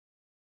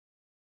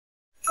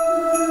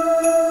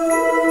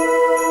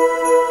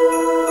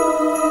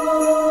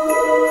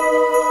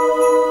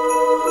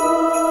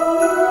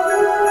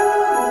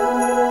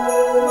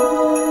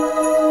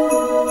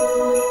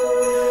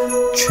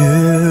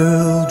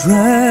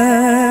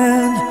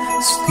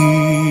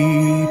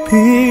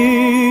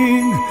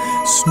sleeping,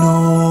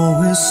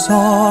 snow is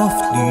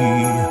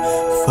softly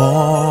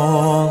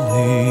falling.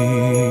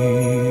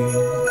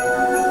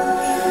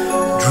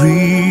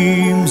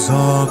 Dreams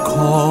are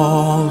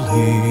calling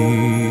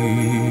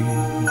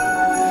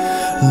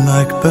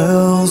like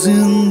bells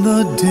in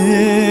the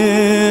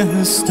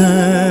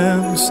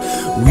distance.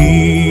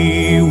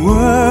 We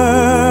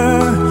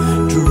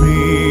were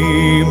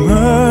dreamers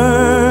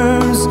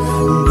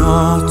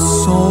not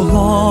so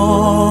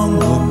long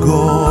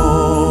ago,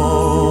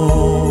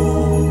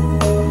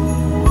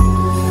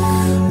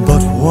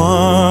 but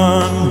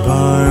one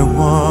by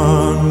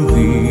one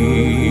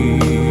we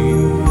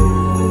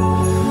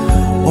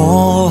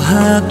all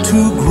had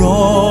to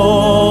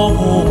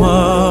grow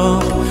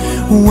up.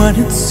 When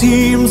it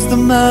seems the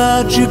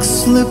magic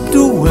slipped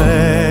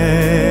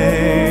away,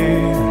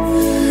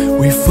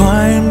 we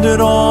find it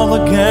all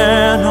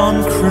again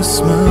on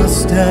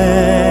Christmas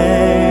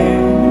Day.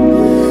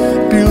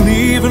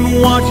 Believe in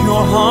what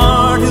your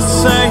heart is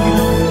saying,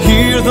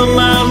 hear the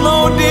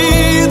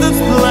melody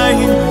that's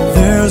playing.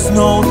 There's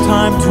no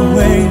time to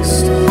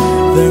waste,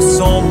 there's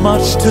so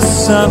much to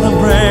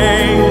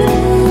celebrate.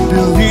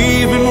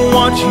 Believe in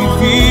what you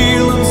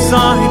feel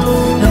inside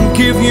and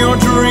give your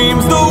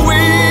dreams the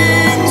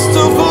wings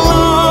to fly.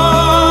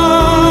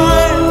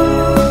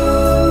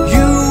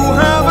 You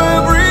have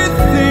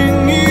everything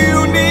you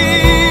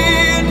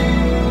need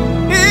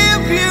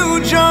if you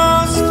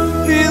just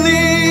believe.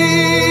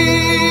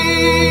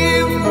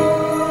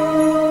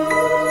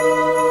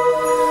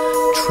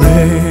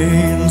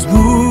 Trains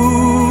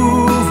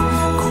move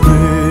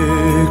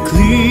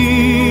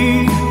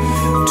quickly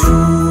to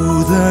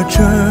their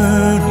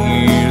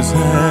journey's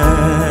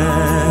end.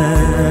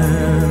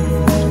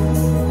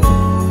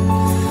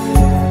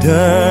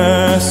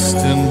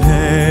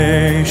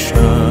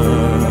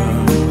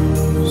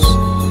 Destinations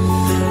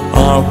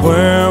are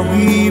where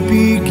we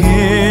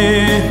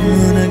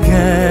begin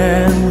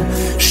again.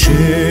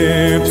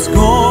 Ships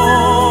go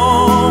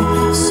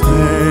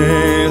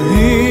sailing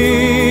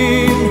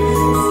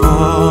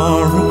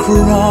far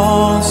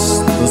across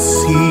the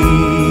sea,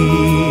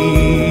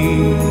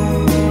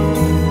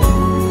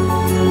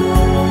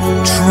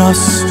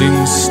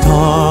 trusting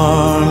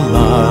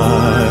starlight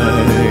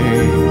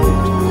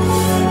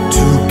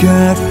to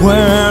get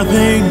where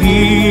they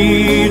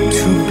need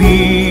to be.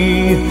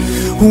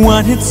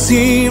 When it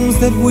seems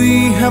that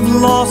we have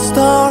lost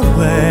our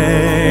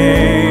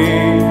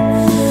way,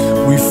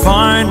 we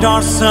find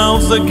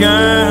ourselves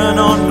again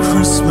on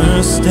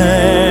Christmas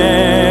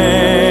Day.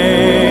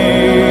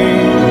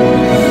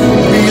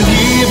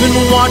 Believe in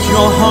what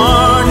your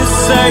heart is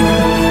saying,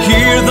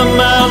 hear the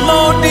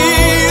melody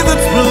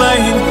that's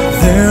playing.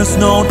 There's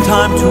no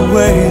time to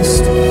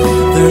waste,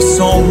 there's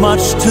so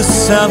much to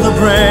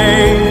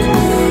celebrate.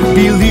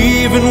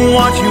 Believe in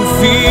what you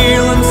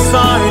feel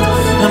inside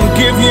and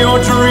give your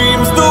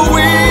dreams the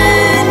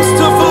wings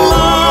to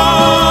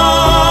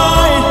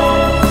fly.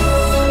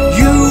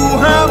 You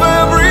have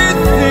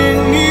everything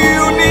you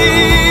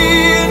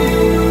need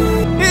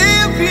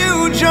if you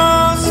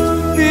just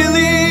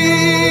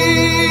believe.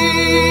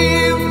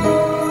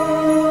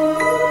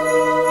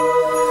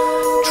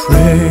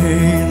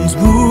 Trains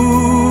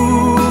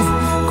move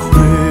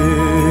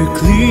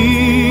quickly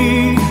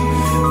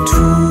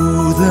to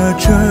their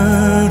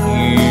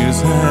journey's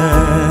end.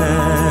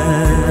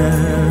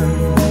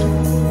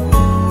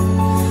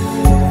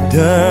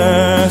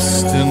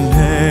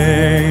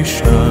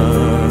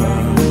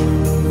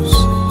 Destinations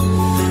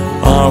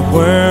are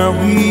where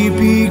we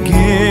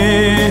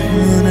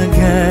begin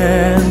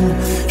again.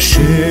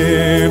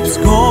 Ships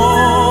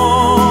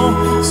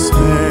go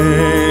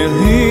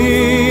sailing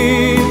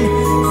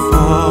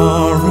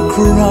far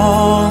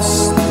across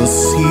the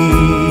sea,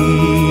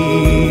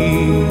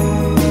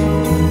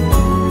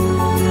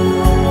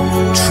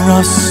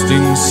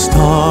 trusting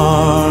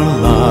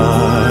starlight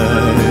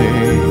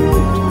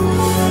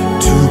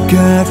to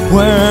get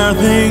where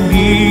they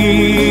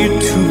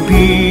need to be.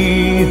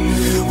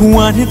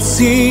 When it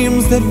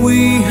seems that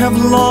we have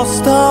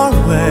lost our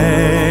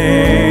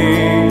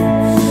way,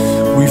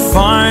 we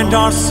find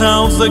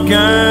ourselves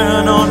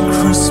again on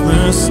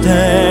Christmas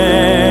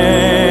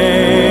Day.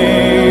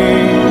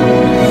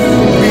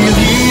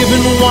 Believe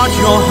in what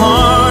your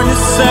heart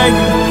is saying,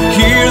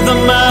 hear the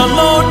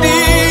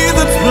melody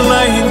that's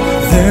playing.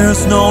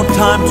 There's no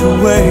time to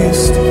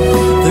waste,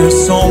 there's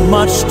so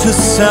much to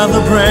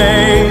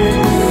celebrate.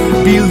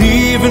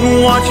 Believe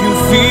in what you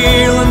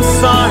feel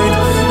inside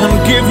and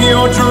give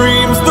your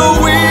dreams the